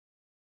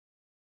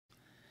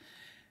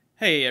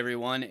Hey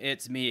everyone,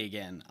 it's me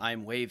again.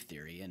 I'm Wave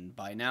Theory, and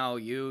by now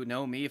you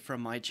know me from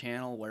my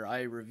channel where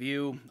I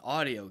review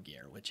audio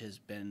gear, which has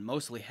been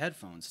mostly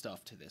headphone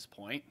stuff to this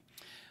point.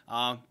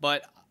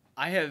 But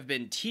I have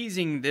been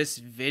teasing this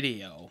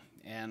video,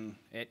 and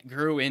it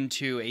grew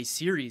into a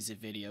series of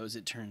videos,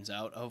 it turns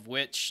out, of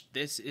which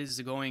this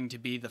is going to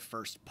be the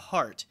first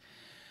part.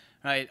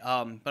 Right?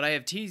 But I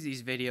have teased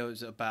these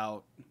videos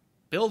about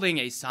building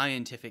a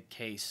scientific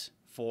case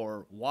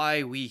for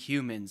why we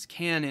humans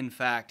can, in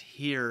fact,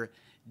 hear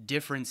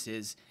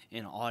differences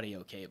in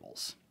audio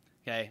cables.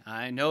 Okay,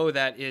 I know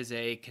that is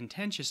a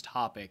contentious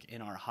topic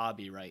in our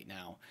hobby right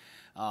now,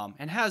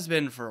 and has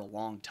been for a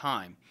long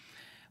time.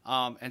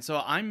 And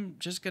so I'm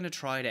just going to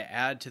try to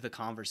add to the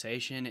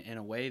conversation in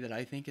a way that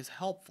I think is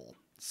helpful.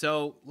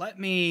 So let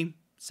me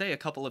say a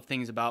couple of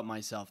things about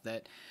myself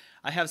that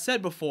I have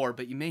said before,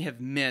 but you may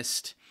have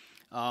missed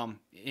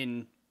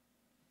in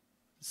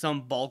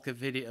the bulk of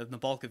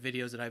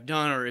videos that I've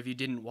done, or if you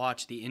didn't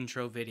watch the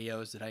intro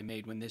videos that I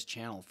made when this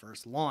channel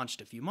first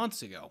launched a few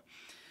months ago.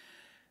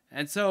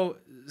 And so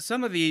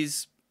some of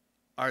these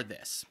are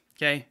this,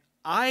 okay?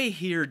 I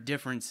hear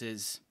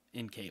differences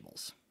in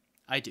cables.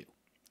 I do,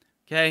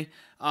 okay?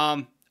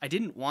 I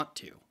didn't want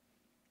to.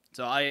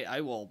 So I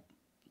will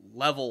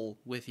level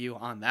with you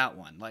on that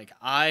one. Like,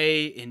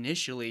 I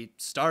initially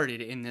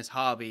started in this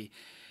hobby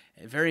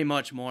very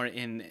much more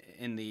in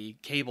the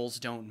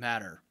cables don't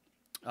matter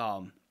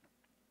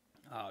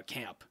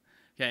camp.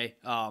 Okay,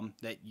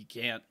 that you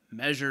can't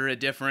measure a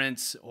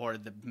difference, or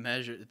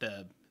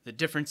the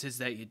differences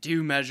that you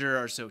do measure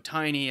are so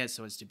tiny as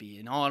so as to be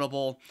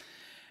inaudible.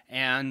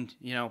 And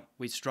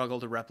we struggle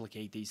to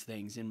replicate these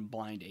things in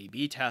blind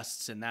A/B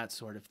tests and that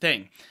sort of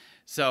thing.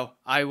 So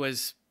I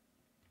was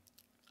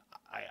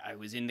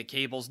in the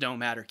cables don't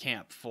matter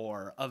camp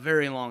for a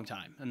very long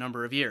time, a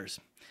number of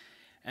years,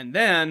 and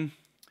then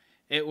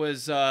it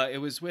was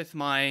with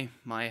my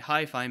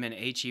HiFiMan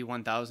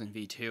HE1000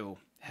 V2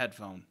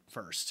 headphone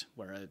first,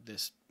 where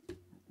this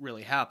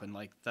really happened.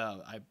 Like,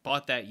 I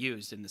bought that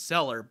used, and the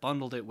seller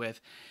bundled it with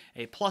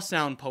a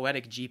Plussound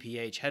Poetic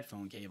GPH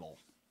headphone cable,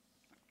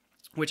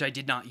 which I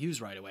did not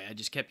use right away. I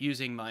just kept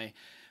using my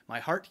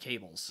Hart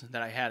cables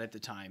that I had at the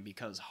time,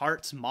 because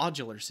Hart's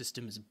modular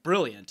system is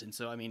brilliant. And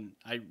so, I mean,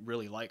 I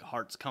really like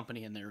Hart's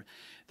company and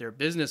their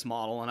business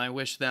model, and I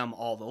wish them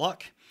all the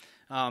luck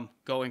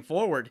going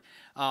forward.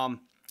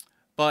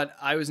 But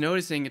I was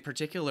noticing,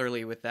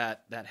 particularly with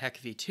that HEC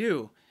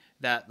V2,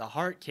 that the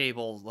Hart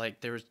cable,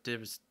 like, there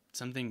was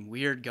something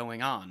weird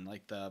going on.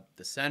 Like, the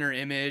center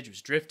image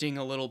was drifting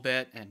a little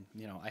bit, and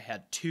I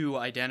had two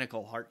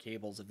identical Hart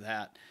cables of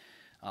that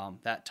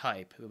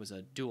type. It was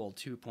a dual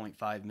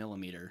 2.5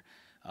 millimeter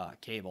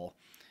cable,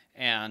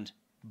 and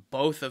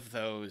both of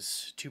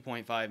those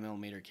 2.5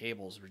 millimeter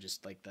cables were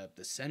just like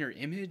the center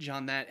image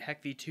on that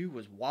HEC V2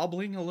 was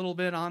wobbling a little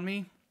bit on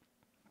me,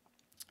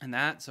 and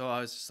so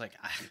I was just like,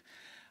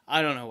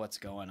 I don't know what's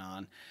going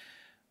on.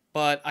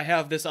 But I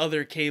have this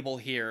other cable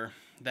here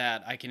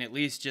that I can at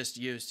least just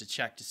use to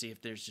check to see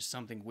if there's just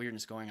something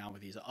weirdness going on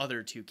with these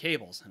other two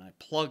cables. And I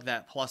plug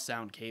that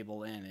Plussound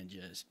cable in, and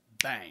just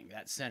bang,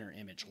 that center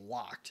image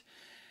locked.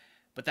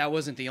 But that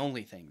wasn't the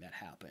only thing that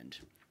happened.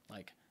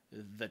 Like,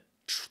 the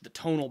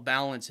tonal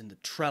balance in the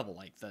treble,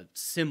 like the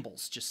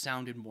cymbals just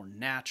sounded more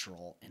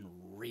natural and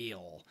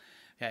real.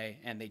 Okay,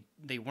 and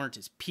they weren't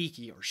as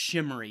peaky or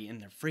shimmery in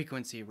their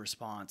frequency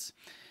response.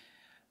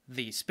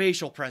 The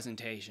spatial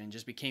presentation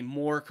just became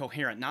more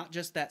coherent. Not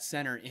just that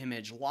center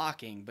image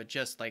locking, but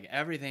just like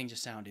everything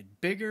just sounded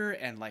bigger,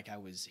 and like I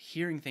was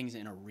hearing things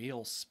in a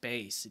real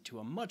space to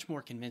a much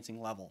more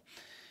convincing level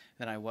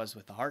than I was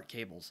with the Hart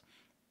cables.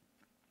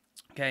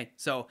 Okay,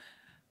 so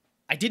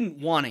I didn't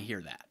want to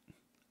hear that.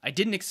 I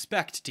didn't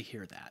expect to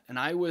hear that, and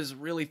I was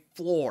really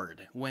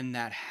floored when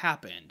that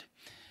happened.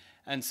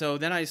 And so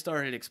then I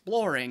started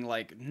exploring,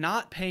 like,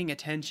 not paying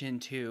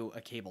attention to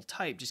a cable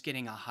type, just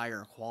getting a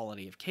higher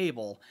quality of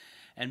cable.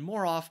 And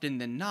more often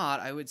than not,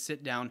 I would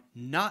sit down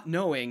not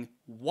knowing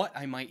what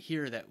I might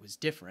hear that was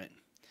different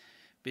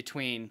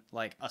between,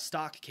 like, a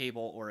stock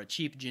cable or a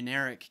cheap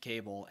generic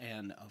cable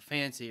and a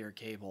fancier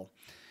cable.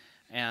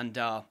 And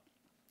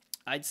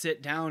I'd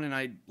sit down and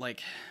I'd,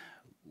 like,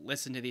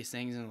 listen to these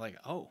things and, like,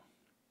 oh,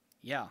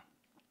 yeah,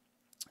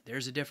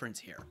 there's a difference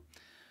here.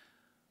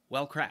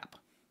 Well, crap.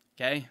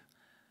 Okay?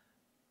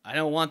 I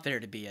don't want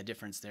there to be a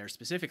difference there.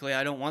 Specifically,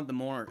 I don't want the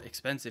more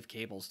expensive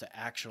cables to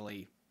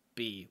actually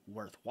be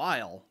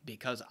worthwhile,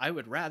 because I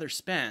would rather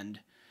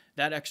spend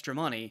that extra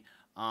money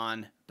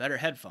on better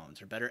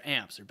headphones or better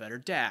amps or better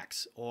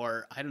DACs,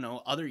 or, I don't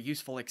know, other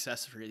useful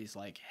accessories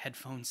like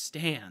headphone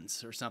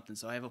stands or something,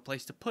 so I have a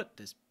place to put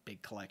this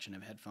big collection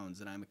of headphones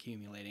that I'm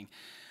accumulating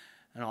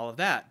and all of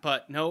that.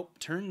 But nope,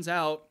 turns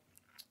out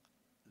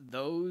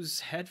those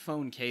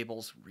headphone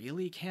cables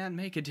really can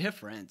make a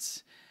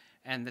difference,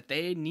 and that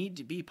they need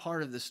to be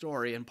part of the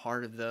story and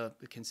part of the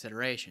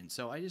consideration.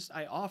 So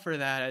I offer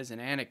that as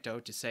an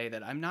anecdote to say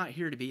that I'm not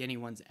here to be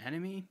anyone's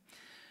enemy.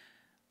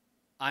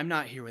 I'm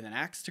not here with an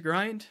axe to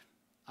grind.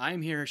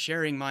 I'm here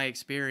sharing my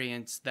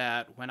experience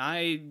that when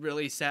I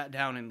really sat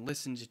down and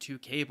listened to two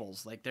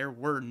cables, like there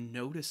were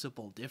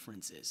noticeable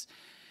differences.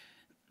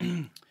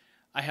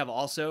 I have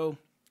also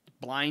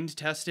blind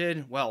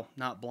tested, well,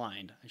 not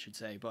blind, I should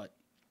say, but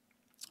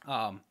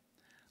I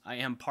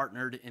am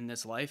partnered in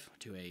this life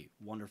to a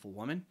wonderful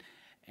woman,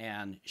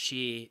 and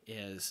she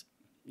is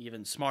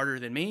even smarter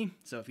than me.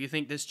 So if you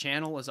think this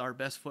channel is our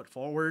best foot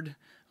forward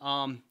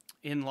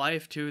in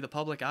life to the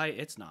public eye,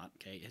 it's not.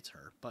 Okay, it's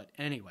her. But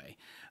anyway,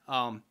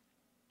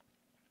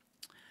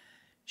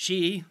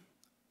 she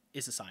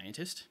is a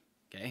scientist.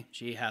 Okay,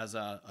 she has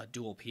a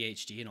dual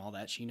PhD and all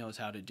that. She knows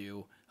how to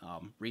do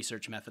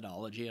research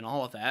methodology and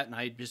all of that. And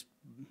I just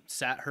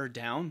sat her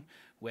down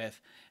with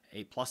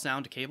a plus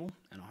sound cable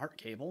and a heart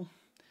cable,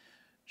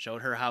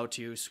 showed her how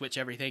to switch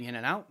everything in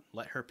and out,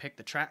 let her pick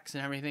the tracks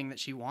and everything that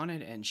she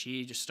wanted, and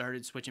she just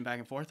started switching back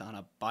and forth on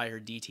a Beyer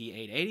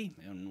DT880.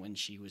 And when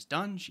she was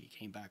done, she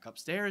came back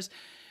upstairs,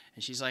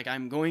 and she's like,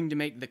 "I'm going to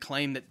make the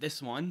claim that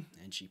this one,"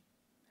 and she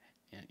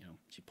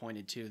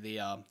pointed to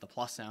the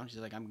plus sound. She's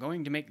like, "I'm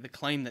going to make the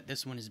claim that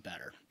this one is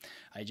better.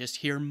 I just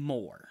hear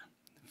more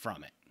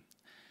from it."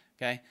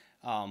 Okay,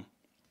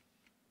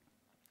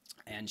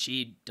 and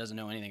she doesn't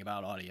know anything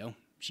about audio.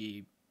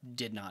 She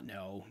did not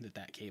know that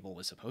that cable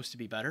was supposed to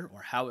be better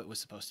or how it was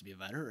supposed to be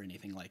better or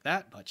anything like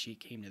that, but she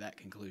came to that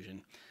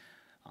conclusion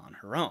on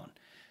her own.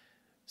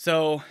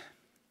 So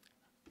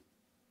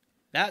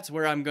that's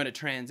where I'm going to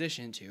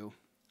transition to.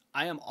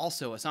 I am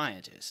also a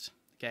scientist.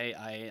 Okay,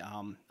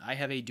 I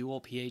have a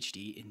dual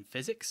PhD in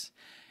physics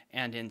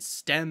and in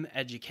STEM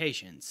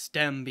education,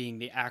 STEM being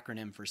the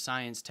acronym for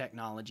science,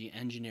 technology,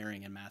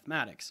 engineering, and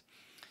mathematics.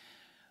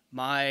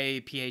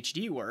 My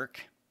PhD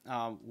work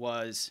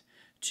was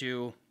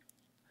to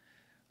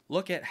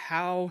look at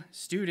how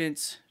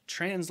students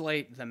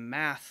translate the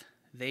math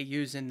they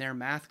use in their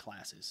math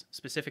classes,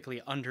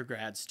 specifically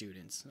undergrad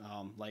students.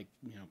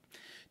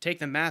 Take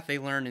the math they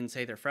learn in,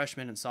 say, their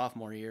freshman and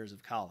sophomore years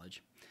of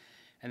college,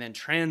 and then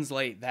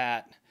translate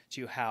that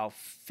to how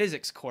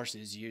physics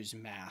courses use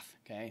math,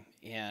 okay,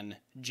 in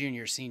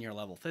junior, senior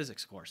level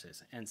physics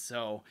courses. And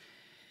so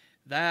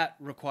that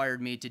required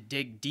me to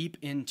dig deep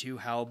into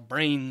how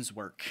brains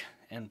work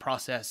and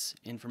process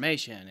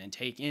information and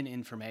take in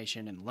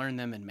information and learn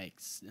them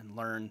and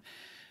learn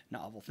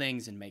novel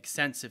things and make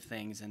sense of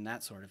things and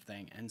that sort of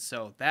thing. And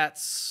so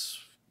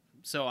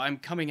I'm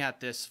coming at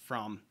this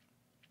from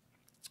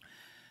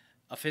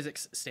a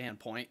physics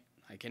standpoint.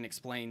 I can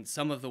explain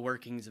some of the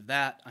workings of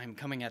that. I'm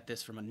coming at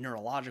this from a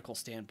neurological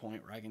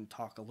standpoint where I can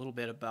talk a little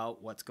bit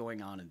about what's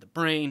going on in the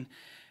brain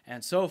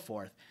and so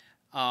forth.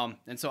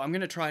 And so I'm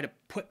going to try to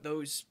put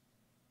those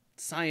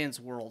science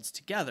worlds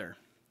together,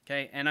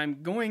 okay? And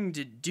I'm going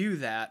to do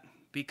that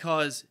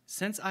because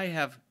since I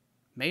have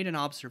made an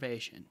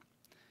observation,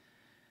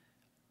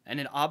 and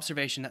an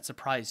observation that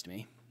surprised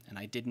me and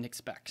I didn't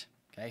expect,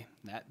 okay?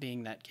 That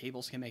being that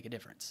cables can make a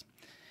difference.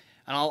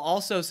 And I'll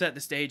also set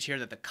the stage here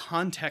that the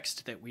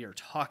context that we are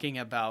talking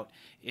about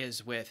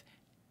is with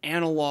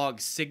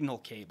analog signal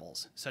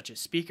cables, such as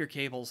speaker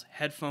cables,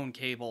 headphone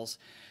cables,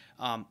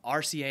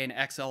 RCA and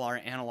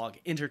XLR analog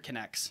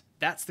interconnects.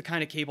 That's the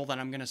kind of cable that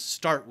I'm going to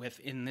start with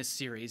in this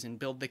series and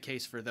build the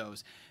case for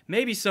those.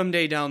 Maybe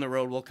someday down the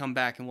road we'll come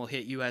back and we'll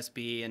hit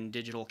USB and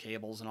digital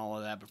cables and all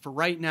of that. But for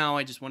right now,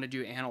 I just want to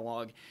do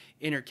analog,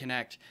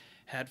 interconnect,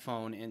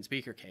 headphone, and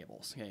speaker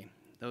cables. Okay,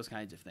 those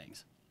kinds of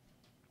things.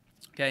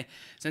 Okay,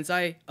 since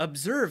I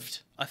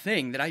observed a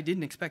thing that I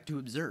didn't expect to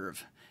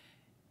observe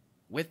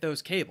with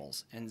those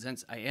cables, and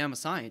since I am a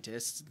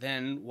scientist,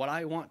 then what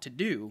I want to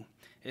do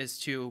is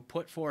to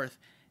put forth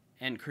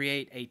and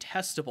create a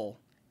testable,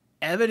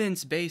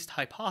 evidence-based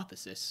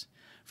hypothesis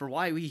for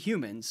why we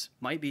humans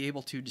might be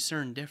able to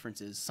discern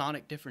differences,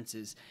 sonic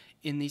differences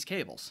in these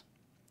cables.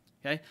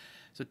 Okay,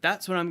 so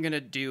that's what I'm going to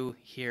do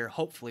here,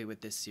 hopefully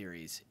with this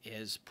series,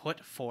 is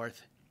put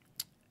forth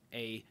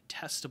a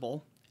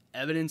testable,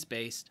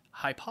 evidence-based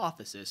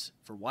hypothesis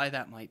for why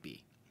that might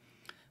be.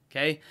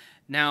 Okay,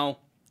 now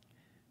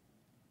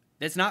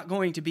that's not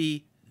going to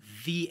be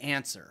the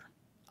answer.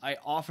 I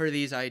offer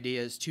these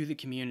ideas to the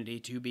community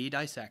to be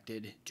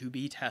dissected, to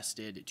be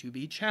tested, to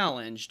be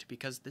challenged,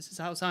 because this is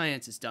how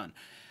science is done.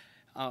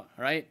 All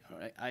right,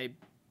 I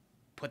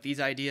put these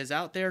ideas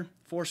out there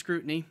for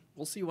scrutiny.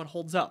 We'll see what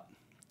holds up.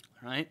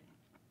 All right,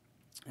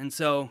 and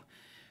so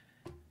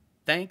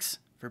thanks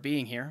for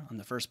being here on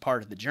the first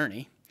part of the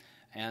journey.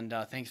 And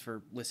thanks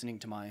for listening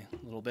to my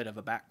little bit of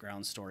a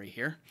background story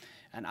here.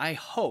 And I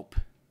hope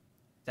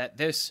that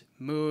this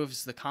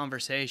moves the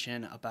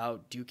conversation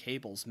about do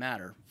cables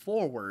matter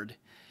forward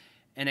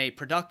in a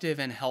productive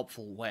and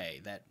helpful way,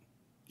 that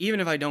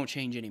even if I don't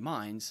change any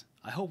minds,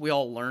 I hope we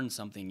all learn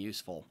something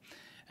useful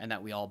and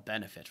that we all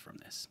benefit from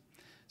this.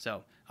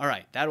 So, all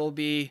right, that will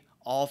be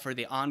all for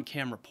the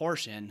on-camera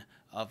portion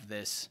of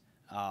this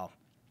part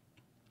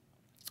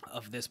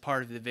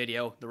of the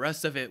video. The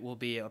rest of it will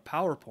be a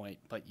PowerPoint,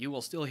 but you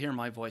will still hear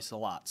my voice a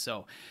lot.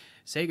 So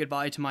say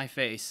goodbye to my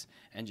face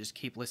and just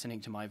keep listening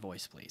to my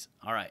voice, please.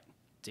 All right,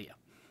 see ya.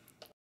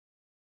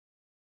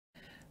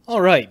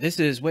 Alright, this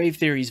is Wave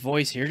Theory's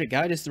voice here to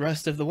guide us the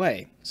rest of the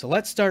way. So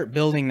let's start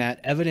building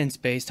that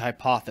evidence-based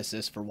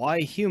hypothesis for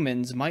why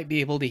humans might be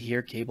able to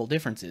hear cable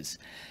differences.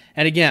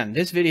 And again,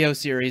 this video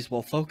series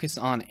will focus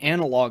on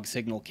analog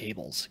signal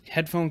cables,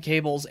 headphone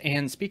cables,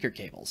 and speaker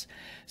cables.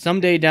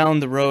 Someday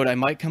down the road I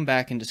might come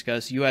back and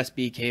discuss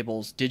USB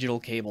cables, digital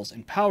cables,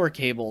 and power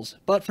cables,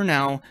 but for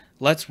now,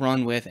 let's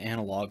run with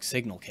analog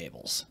signal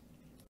cables.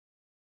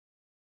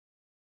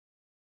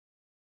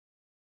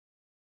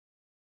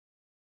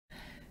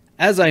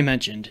 As I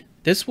mentioned,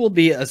 this will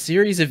be a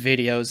series of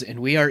videos and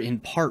we are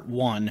in part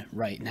 1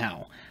 right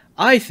now.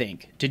 I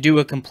think to do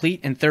a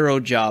complete and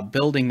thorough job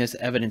building this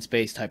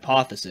evidence-based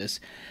hypothesis,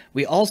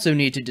 we also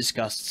need to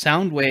discuss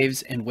sound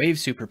waves and wave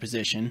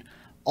superposition,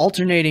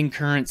 alternating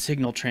current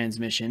signal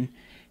transmission,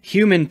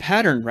 human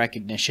pattern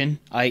recognition,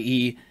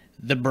 i.e.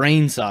 the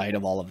brain side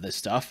of all of this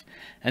stuff,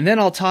 and then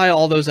I'll tie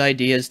all those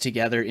ideas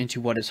together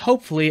into what is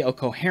hopefully a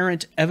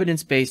coherent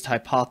evidence-based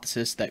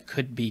hypothesis that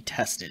could be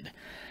tested.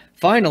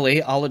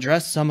 Finally, I'll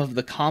address some of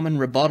the common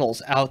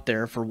rebuttals out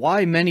there for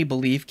why many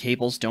believe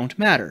cables don't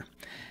matter.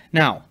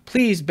 Now,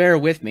 please bear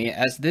with me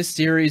as this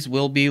series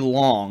will be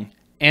long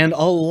and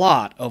a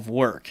lot of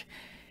work.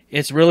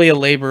 It's really a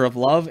labor of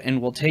love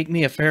and will take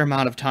me a fair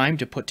amount of time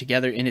to put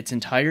together in its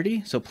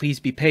entirety, so please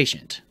be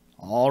patient.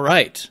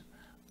 Alright,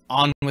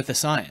 on with the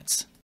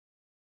science.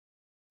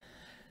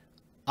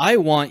 I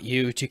want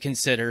you to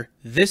consider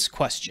this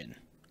question.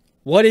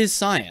 What is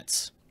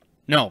science?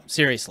 No,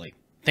 seriously,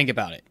 think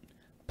about it.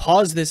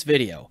 Pause this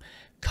video.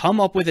 Come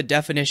up with a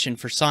definition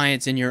for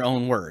science in your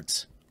own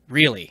words.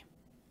 Really.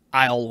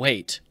 I'll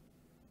wait.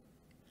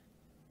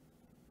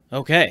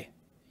 Okay,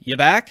 you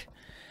back?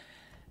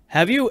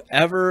 Have you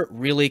ever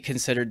really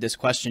considered this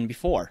question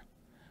before?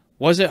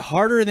 Was it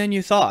harder than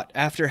you thought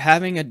after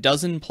having a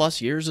dozen plus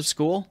years of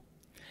school?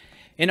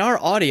 In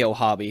our audio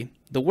hobby,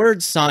 the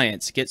word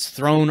science gets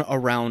thrown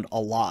around a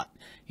lot.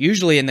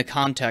 Usually in the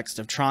context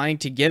of trying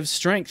to give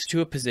strength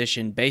to a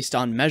position based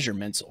on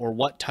measurements or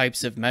what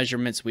types of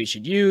measurements we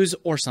should use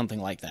or something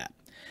like that.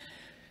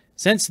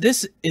 Since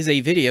this is a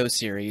video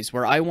series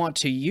where I want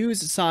to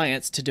use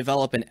science to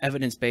develop an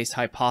evidence-based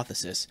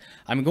hypothesis,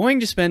 I'm going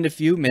to spend a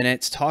few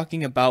minutes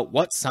talking about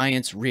what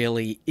science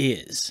really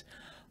is.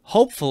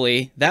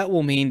 Hopefully, that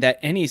will mean that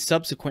any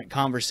subsequent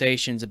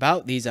conversations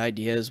about these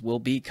ideas will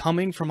be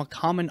coming from a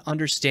common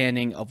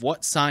understanding of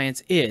what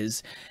science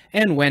is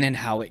and when and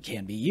how it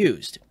can be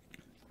used.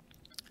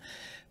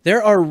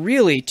 There are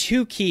really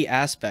two key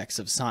aspects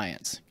of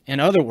science. In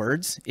other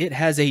words, it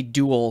has a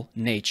dual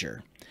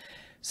nature.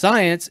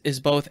 Science is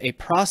both a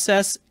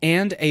process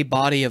and a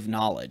body of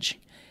knowledge.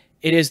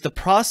 It is the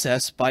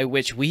process by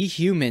which we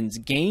humans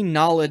gain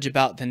knowledge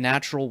about the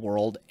natural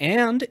world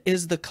and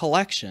is the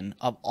collection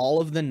of all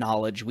of the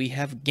knowledge we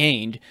have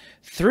gained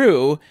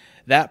through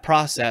that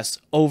process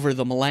over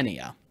the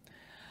millennia.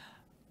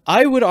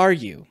 I would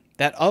argue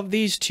that of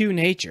these two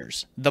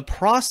natures, the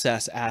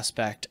process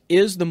aspect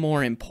is the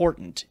more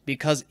important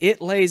because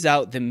it lays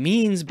out the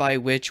means by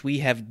which we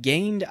have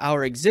gained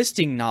our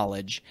existing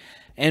knowledge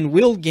and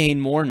will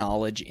gain more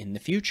knowledge in the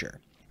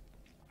future.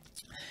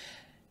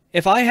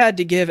 If I had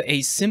to give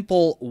a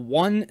simple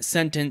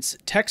one-sentence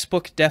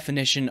textbook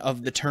definition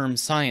of the term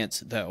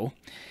science, though,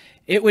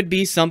 it would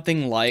be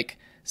something like,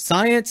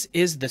 science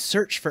is the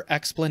search for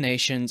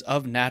explanations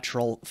of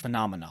natural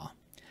phenomena.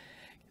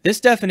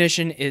 This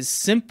definition is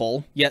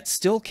simple, yet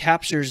still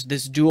captures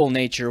this dual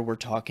nature we're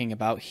talking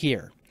about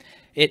here.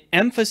 It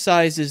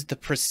emphasizes the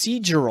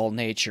procedural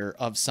nature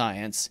of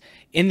science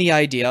in the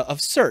idea of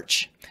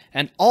search,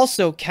 and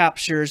also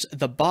captures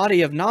the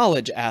body of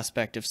knowledge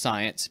aspect of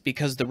science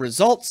because the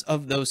results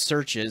of those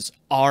searches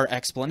are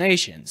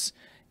explanations,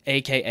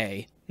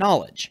 aka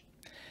knowledge.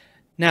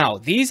 Now,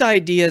 these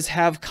ideas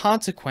have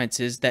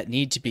consequences that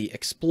need to be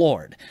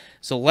explored,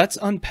 so let's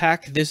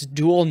unpack this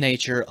dual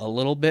nature a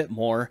little bit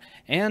more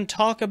and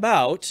talk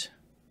about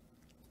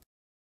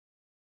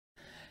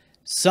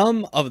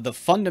some of the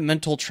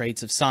fundamental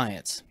traits of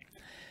science.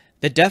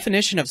 The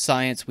definition of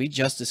science we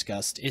just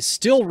discussed is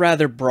still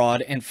rather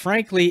broad, and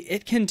frankly,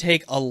 it can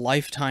take a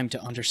lifetime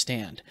to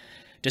understand.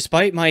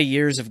 Despite my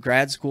years of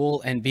grad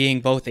school and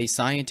being both a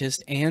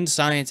scientist and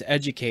science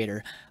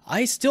educator,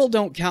 I still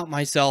don't count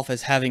myself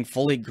as having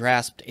fully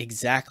grasped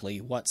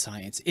exactly what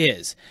science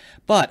is.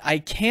 But I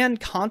can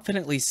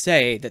confidently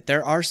say that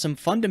there are some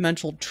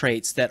fundamental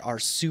traits that are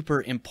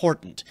super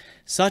important,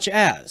 such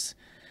as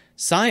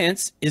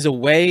science is a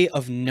way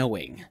of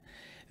knowing.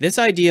 This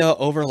idea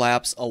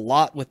overlaps a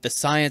lot with the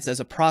science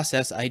as a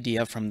process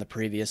idea from the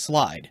previous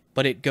slide,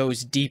 but it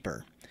goes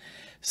deeper.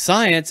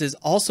 Science is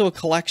also a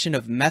collection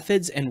of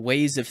methods and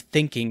ways of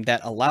thinking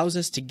that allows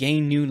us to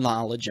gain new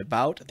knowledge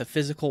about the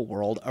physical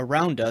world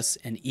around us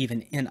and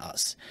even in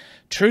us.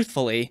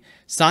 Truthfully,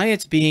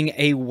 science being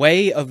a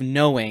way of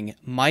knowing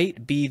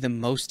might be the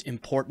most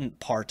important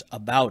part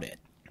about it.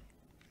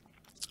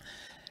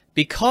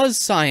 Because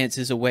science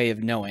is a way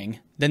of knowing,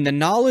 then the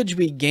knowledge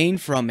we gain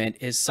from it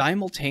is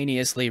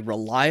simultaneously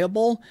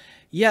reliable,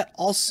 yet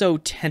also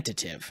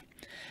tentative.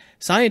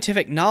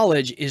 Scientific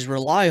knowledge is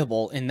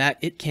reliable in that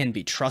it can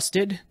be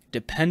trusted,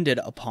 depended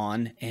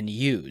upon, and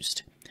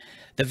used.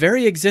 The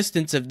very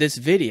existence of this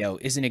video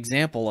is an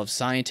example of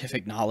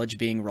scientific knowledge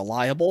being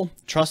reliable,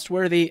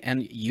 trustworthy,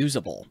 and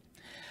usable.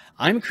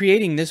 I'm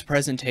creating this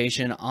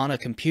presentation on a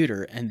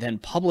computer and then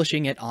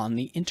publishing it on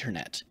the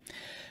internet.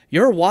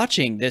 You're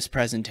watching this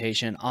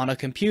presentation on a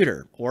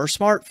computer or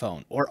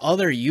smartphone or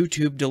other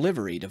YouTube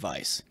delivery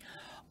device.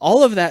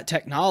 All of that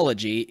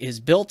technology is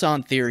built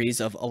on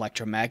theories of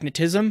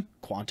electromagnetism,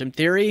 quantum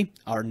theory,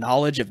 our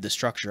knowledge of the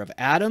structure of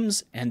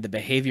atoms, and the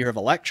behavior of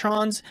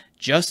electrons,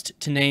 just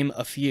to name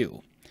a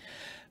few.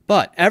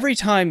 But every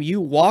time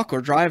you walk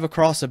or drive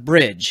across a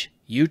bridge,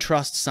 you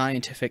trust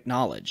scientific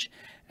knowledge.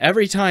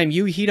 Every time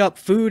you heat up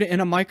food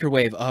in a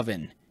microwave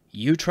oven,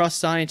 you trust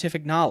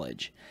scientific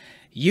knowledge.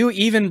 You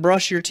even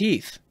brush your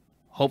teeth,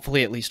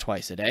 hopefully at least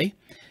twice a day,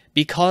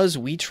 because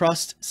we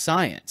trust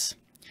science.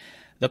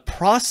 The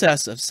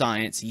process of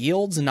science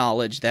yields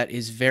knowledge that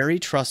is very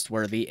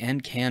trustworthy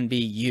and can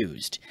be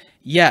used.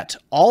 Yet,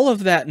 all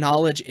of that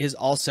knowledge is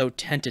also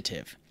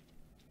tentative.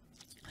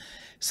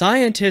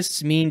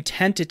 Scientists mean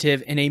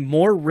tentative in a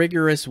more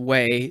rigorous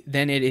way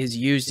than it is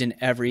used in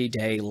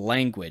everyday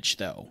language,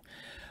 though.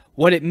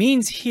 What it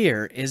means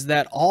here is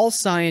that all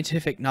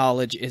scientific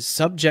knowledge is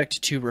subject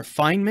to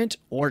refinement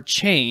or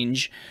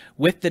change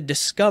with the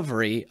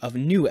discovery of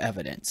new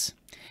evidence.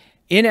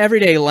 In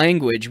everyday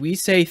language, we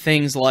say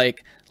things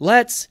like,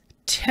 let's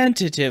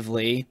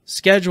tentatively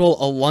schedule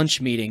a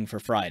lunch meeting for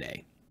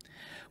Friday,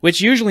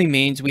 which usually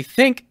means we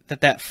think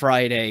that that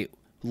Friday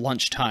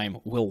lunchtime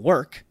will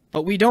work,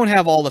 but we don't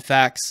have all the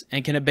facts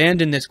and can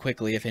abandon this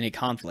quickly if any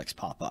conflicts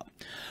pop up.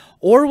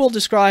 Or we'll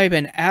describe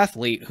an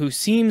athlete who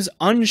seems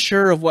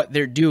unsure of what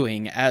they're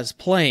doing as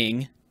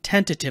playing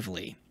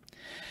tentatively.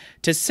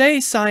 To say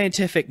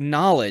scientific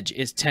knowledge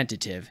is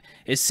tentative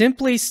is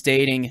simply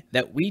stating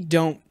that we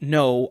don't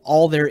know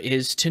all there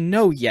is to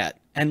know yet,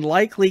 and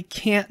likely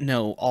can't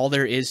know all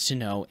there is to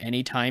know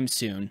anytime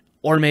soon,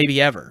 or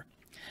maybe ever.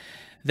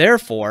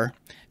 Therefore,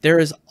 there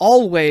is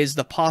always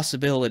the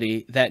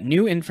possibility that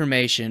new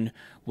information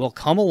will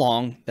come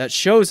along that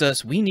shows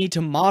us we need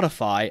to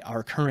modify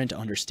our current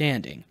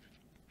understanding.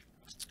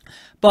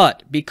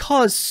 But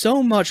because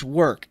so much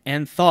work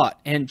and thought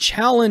and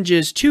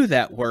challenges to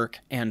that work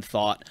and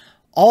thought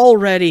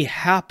already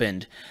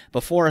happened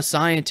before a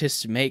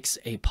scientist makes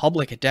a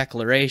public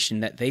declaration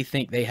that they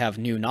think they have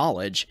new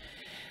knowledge,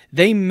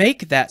 they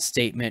make that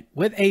statement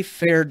with a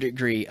fair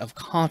degree of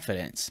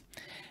confidence.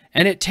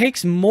 And it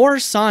takes more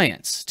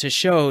science to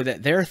show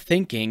that their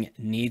thinking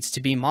needs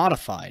to be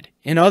modified.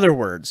 In other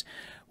words,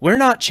 we're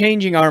not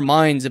changing our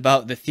minds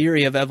about the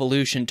theory of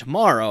evolution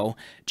tomorrow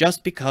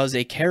just because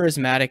a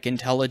charismatic,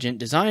 intelligent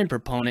design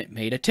proponent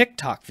made a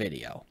TikTok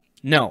video.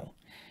 No.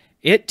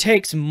 It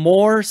takes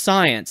more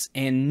science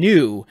and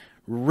new,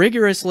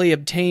 rigorously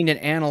obtained and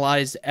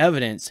analyzed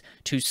evidence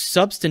to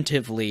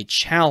substantively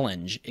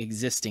challenge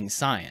existing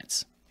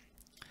science.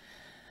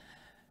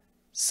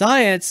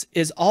 Science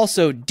is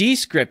also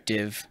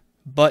descriptive,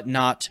 but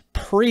not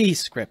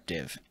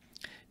prescriptive.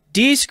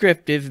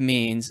 Descriptive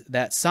means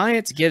that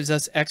science gives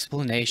us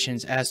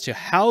explanations as to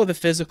how the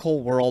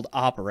physical world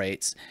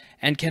operates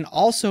and can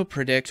also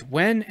predict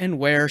when and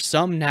where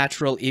some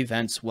natural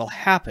events will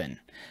happen.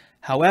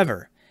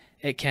 However,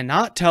 it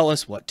cannot tell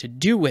us what to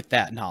do with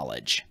that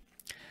knowledge.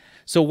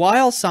 So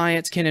while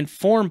science can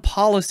inform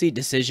policy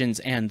decisions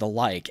and the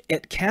like,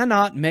 it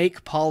cannot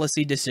make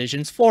policy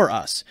decisions for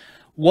us.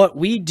 What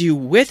we do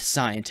with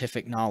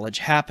scientific knowledge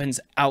happens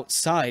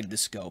outside the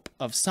scope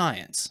of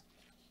science.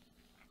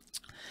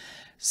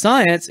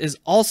 Science is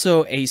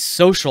also a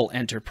social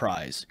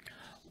enterprise.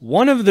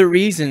 One of the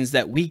reasons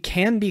that we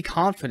can be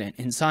confident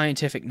in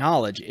scientific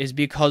knowledge is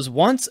because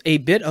once a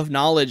bit of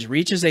knowledge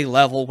reaches a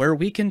level where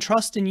we can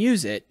trust and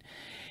use it,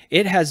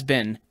 it has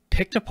been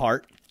picked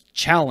apart,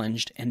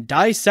 challenged, and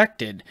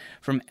dissected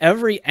from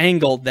every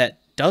angle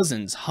that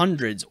dozens,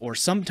 hundreds, or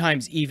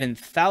sometimes even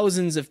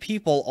thousands of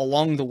people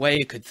along the way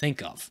could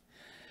think of.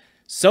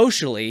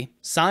 Socially,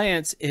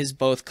 science is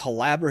both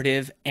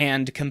collaborative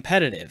and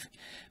competitive.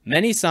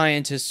 Many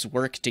scientists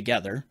work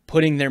together,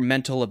 putting their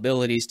mental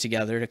abilities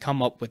together to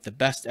come up with the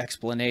best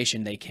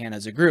explanation they can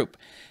as a group.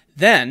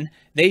 Then,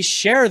 they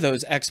share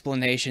those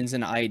explanations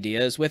and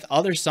ideas with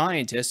other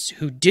scientists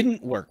who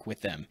didn't work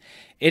with them.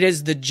 It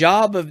is the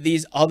job of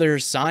these other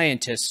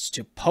scientists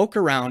to poke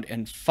around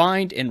and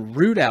find and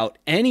root out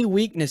any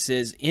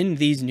weaknesses in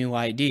these new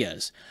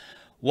ideas.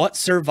 What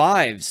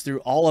survives through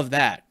all of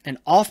that, and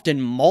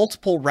often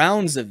multiple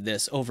rounds of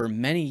this over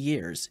many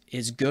years,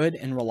 is good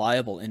and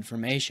reliable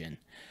information.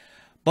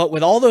 But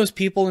with all those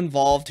people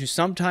involved who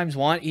sometimes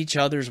want each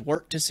other's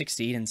work to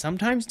succeed and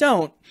sometimes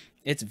don't,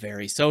 it's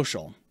very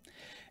social.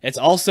 It's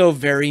also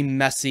very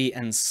messy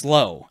and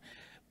slow,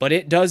 but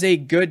it does a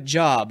good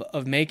job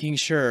of making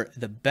sure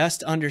the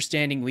best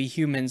understanding we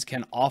humans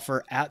can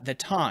offer at the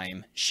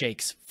time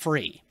shakes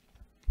free.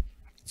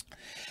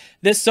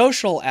 This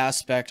social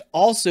aspect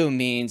also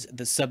means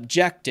the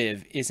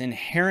subjective is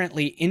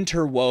inherently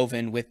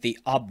interwoven with the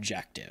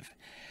objective.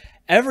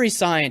 Every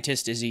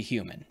scientist is a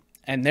human.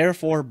 and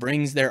therefore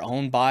brings their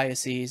own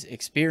biases,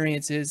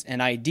 experiences, and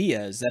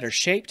ideas that are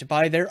shaped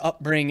by their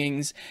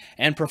upbringings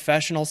and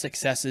professional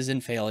successes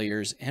and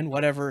failures and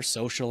whatever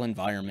social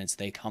environments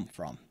they come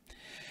from.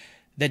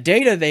 The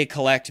data they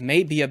collect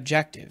may be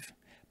objective,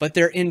 but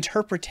their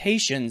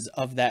interpretations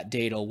of that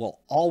data will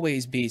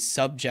always be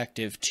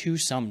subjective to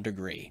some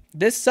degree.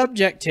 This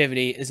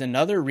subjectivity is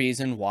another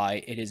reason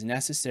why it is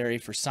necessary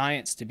for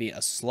science to be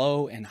a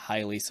slow and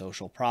highly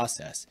social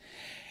process.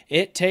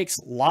 It takes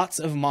lots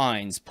of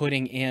minds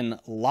putting in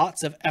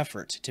lots of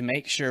effort to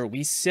make sure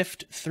we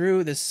sift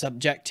through this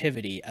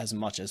subjectivity as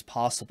much as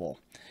possible.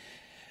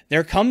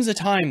 There comes a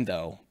time,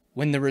 though,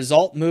 when the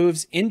result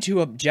moves into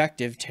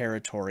objective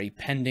territory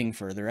pending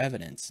further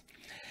evidence.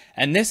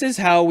 And this is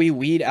how we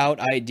weed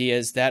out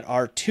ideas that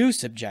are too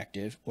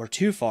subjective or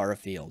too far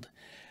afield.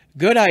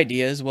 Good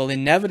ideas will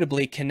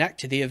inevitably connect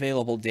to the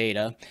available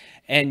data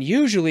and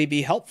usually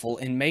be helpful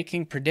in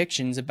making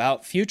predictions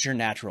about future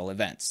natural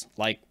events,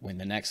 like when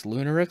the next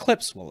lunar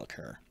eclipse will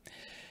occur.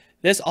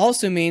 This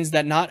also means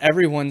that not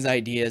everyone's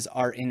ideas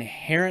are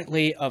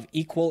inherently of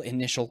equal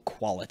initial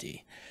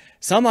quality.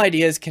 Some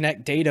ideas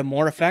connect data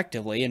more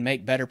effectively and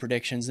make better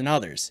predictions than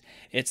others.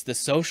 It's the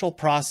social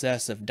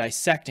process of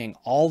dissecting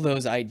all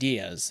those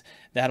ideas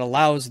that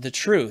allows the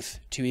truth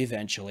to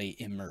eventually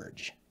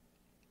emerge.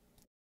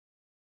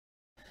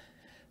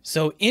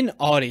 So in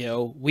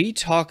audio, we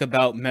talk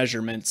about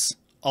measurements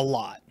a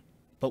lot,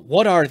 but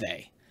what are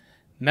they?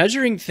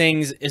 Measuring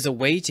things is a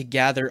way to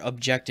gather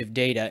objective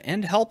data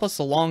and help us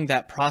along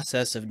that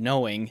process of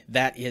knowing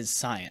that is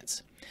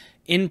science.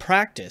 In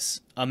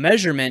practice, a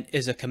measurement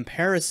is a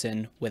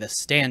comparison with a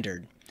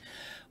standard.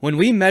 When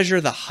we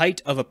measure the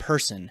height of a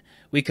person,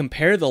 we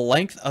compare the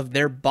length of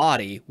their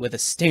body with a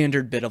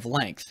standard bit of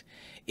length.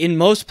 In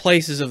most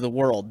places of the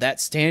world, that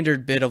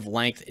standard bit of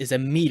length is a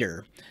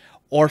meter,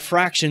 or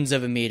fractions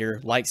of a meter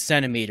like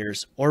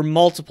centimeters, or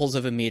multiples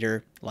of a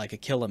meter like a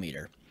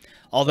kilometer.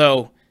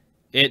 Although,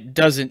 it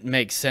doesn't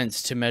make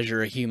sense to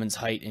measure a human's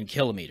height in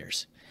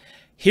kilometers.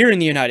 Here in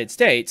the United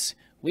States,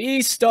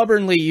 we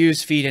stubbornly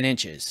use feet and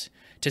inches.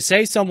 To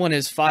say someone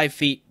is 5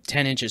 feet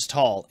 10 inches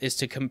tall is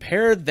to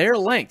compare their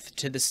length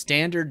to the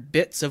standard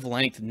bits of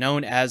length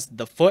known as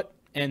the foot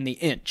and the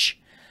inch.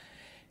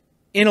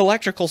 In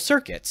electrical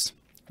circuits,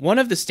 one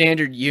of the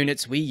standard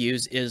units we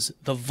use is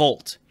the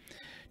volt.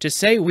 To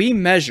say we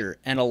measure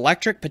an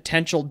electric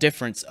potential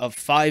difference of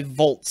 5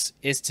 volts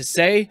is to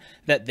say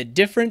that the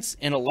difference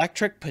in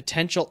electric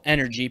potential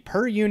energy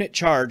per unit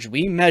charge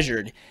we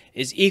measured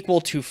is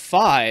equal to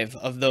 5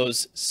 of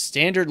those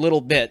standard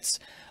little bits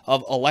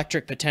of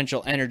electric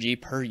potential energy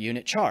per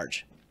unit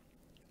charge.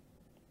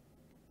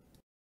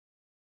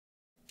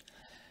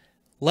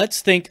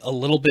 Let's think a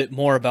little bit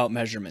more about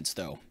measurements,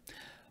 though.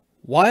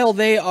 While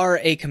they are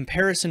a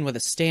comparison with a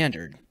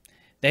standard,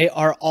 they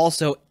are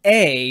also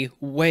a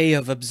way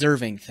of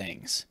observing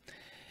things.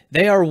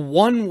 They are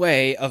one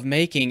way of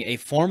making a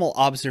formal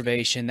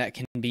observation that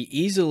can be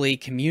easily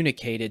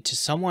communicated to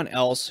someone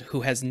else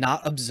who has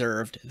not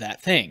observed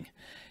that thing.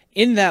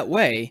 In that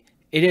way,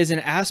 it is an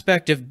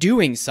aspect of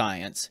doing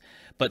science,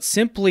 but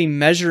simply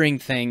measuring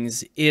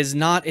things is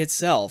not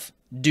itself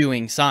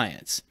doing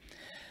science.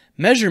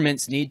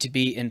 Measurements need to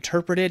be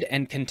interpreted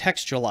and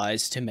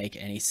contextualized to make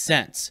any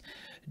sense.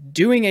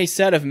 Doing a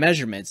set of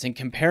measurements and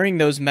comparing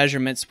those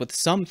measurements with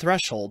some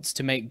thresholds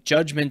to make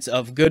judgments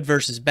of good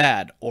versus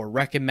bad or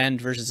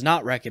recommend versus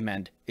not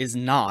recommend is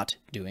not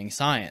doing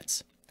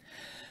science.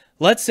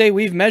 Let's say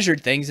we've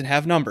measured things and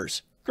have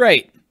numbers.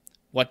 Great.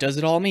 What does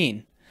it all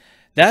mean?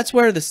 That's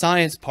where the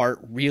science part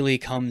really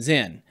comes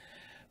in.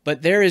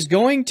 But there is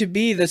going to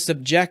be the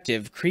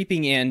subjective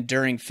creeping in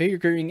during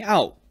figuring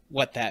out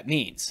what that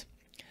means.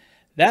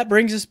 That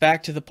brings us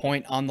back to the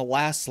point on the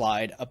last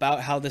slide about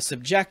how the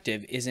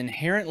subjective is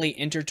inherently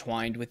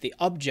intertwined with the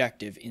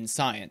objective in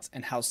science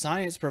and how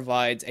science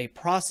provides a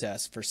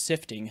process for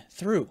sifting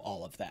through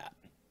all of that.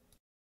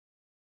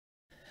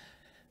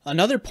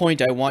 Another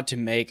point I want to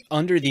make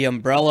under the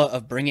umbrella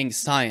of bringing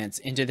science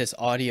into this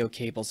audio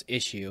cables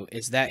issue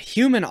is that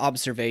human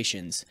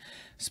observations,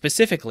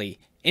 specifically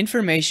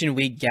information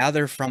we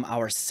gather from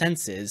our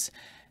senses,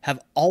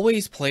 have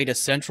always played a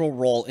central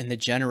role in the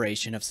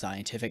generation of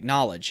scientific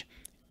knowledge.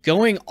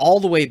 Going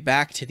all the way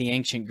back to the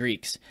ancient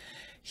Greeks,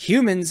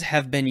 humans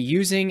have been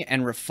using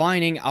and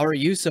refining our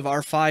use of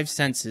our 5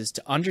 senses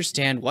to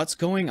understand what's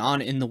going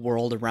on in the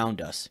world around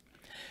us.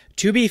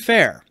 To be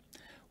fair,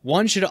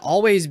 one should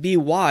always be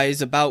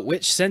wise about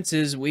which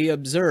senses we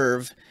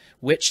observe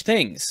which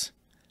things.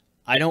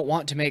 I don't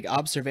want to make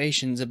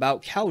observations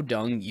about cow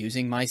dung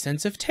using my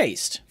sense of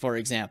taste, for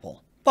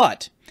example.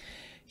 But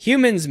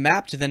humans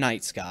mapped the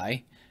night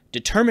sky,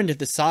 determined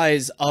the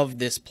size of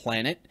this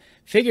planet,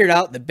 figured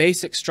out the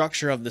basic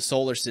structure of the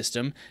solar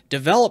system,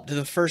 developed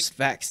the first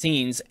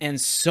vaccines, and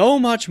so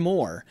much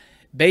more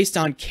based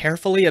on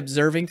carefully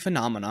observing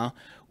phenomena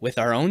with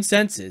our own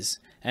senses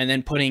and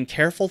then putting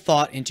careful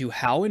thought into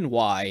how and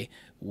why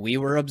we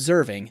were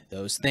observing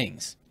those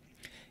things.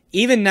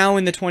 Even now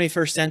in the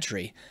 21st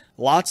century,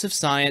 lots of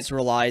science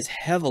relies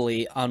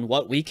heavily on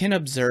what we can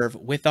observe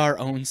with our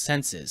own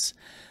senses.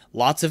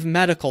 Lots of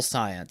medical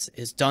science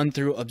is done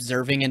through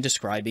observing and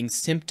describing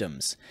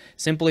symptoms.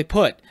 Simply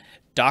put,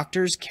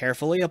 doctors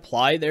carefully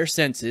apply their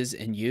senses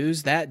and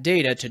use that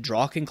data to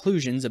draw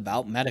conclusions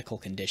about medical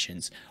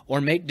conditions,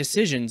 or make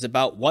decisions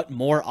about what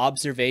more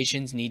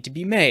observations need to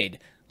be made,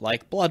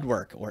 like blood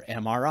work or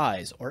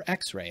MRIs or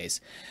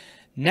X-rays.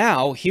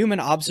 Now, human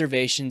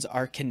observations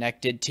are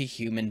connected to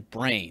human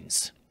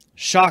brains.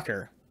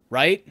 Shocker,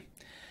 right?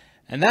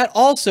 And that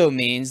also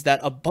means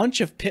that a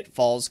bunch of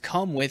pitfalls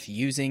come with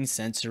using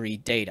sensory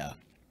data.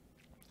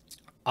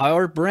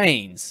 Our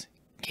brains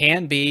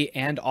can be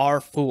and are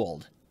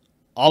fooled.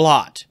 A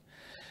lot.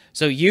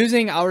 So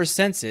using our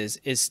senses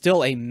is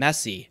still a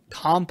messy,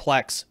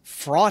 complex,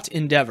 fraught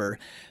endeavor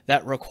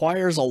that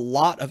requires a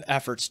lot of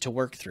efforts to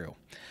work through.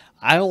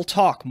 I'll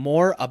talk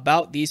more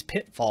about these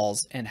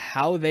pitfalls and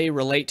how they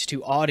relate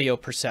to audio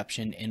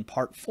perception in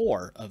part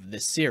 4 of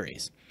this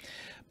series.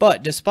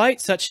 But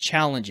despite such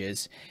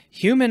challenges,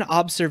 human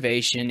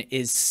observation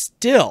is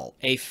still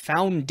a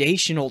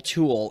foundational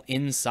tool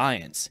in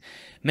science.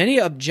 Many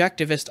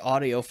objectivist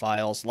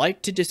audiophiles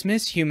like to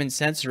dismiss human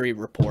sensory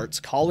reports,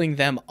 calling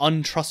them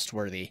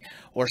untrustworthy,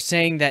 or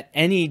saying that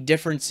any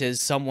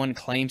differences someone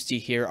claims to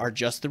hear are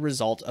just the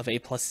result of a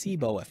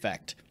placebo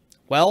effect.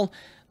 Well,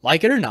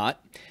 like it or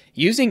not,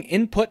 using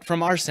input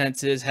from our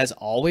senses has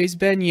always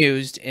been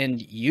used,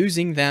 and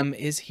using them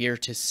is here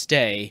to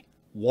stay,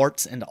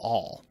 warts and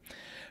all.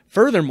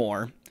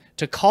 Furthermore,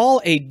 to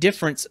call a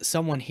difference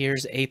someone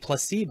hears a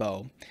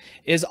placebo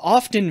is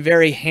often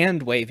very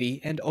hand-wavy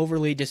and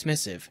overly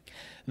dismissive.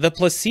 The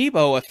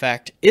placebo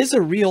effect is a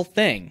real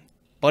thing,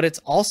 but it's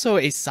also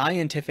a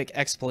scientific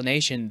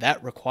explanation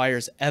that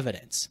requires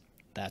evidence.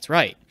 That's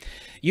right.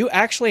 You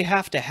actually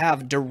have to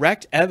have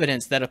direct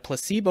evidence that a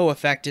placebo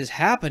effect is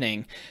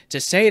happening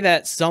to say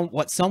that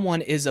what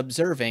someone is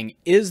observing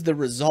is the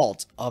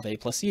result of a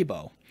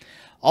placebo.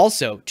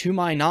 Also, to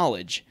my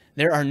knowledge,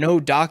 there are no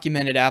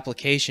documented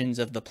applications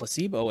of the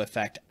placebo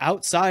effect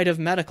outside of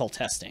medical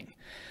testing.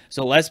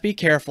 So let's be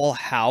careful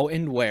how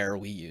and where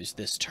we use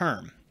this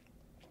term.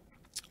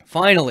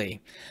 Finally,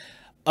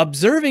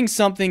 observing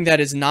something that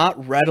is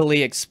not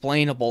readily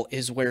explainable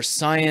is where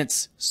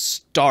science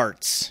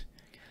starts.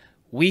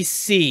 We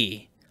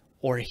see,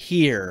 or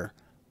hear,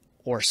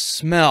 or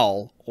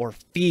smell, or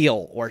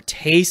feel, or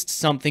taste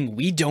something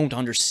we don't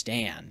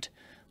understand.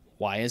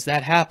 Why is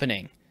that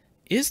happening?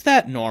 Is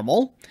that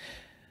normal?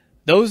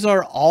 Those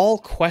are all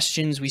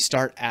questions we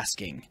start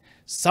asking.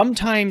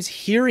 Sometimes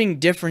hearing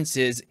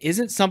differences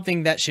isn't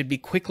something that should be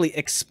quickly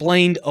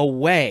explained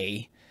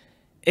away.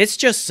 It's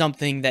just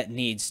something that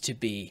needs to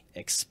be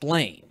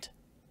explained.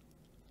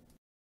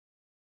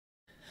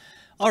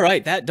 All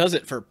right, that does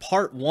it for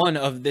part 1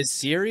 of this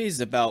series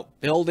about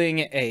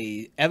building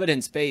a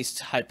evidence-based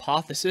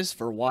hypothesis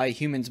for why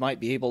humans might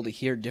be able to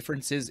hear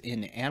differences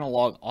in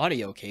analog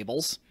audio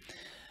cables.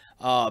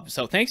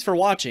 So thanks for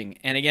watching,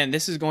 and again,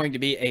 this is going to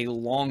be a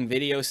long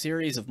video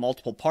series of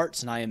multiple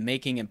parts, and I am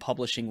making and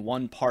publishing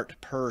 1 part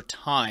per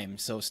time,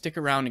 so stick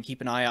around and keep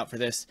an eye out for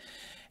this.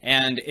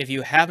 And if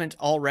you haven't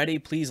already,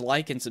 please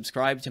like and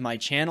subscribe to my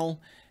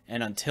channel,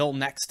 and until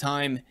next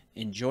time,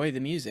 enjoy the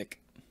music.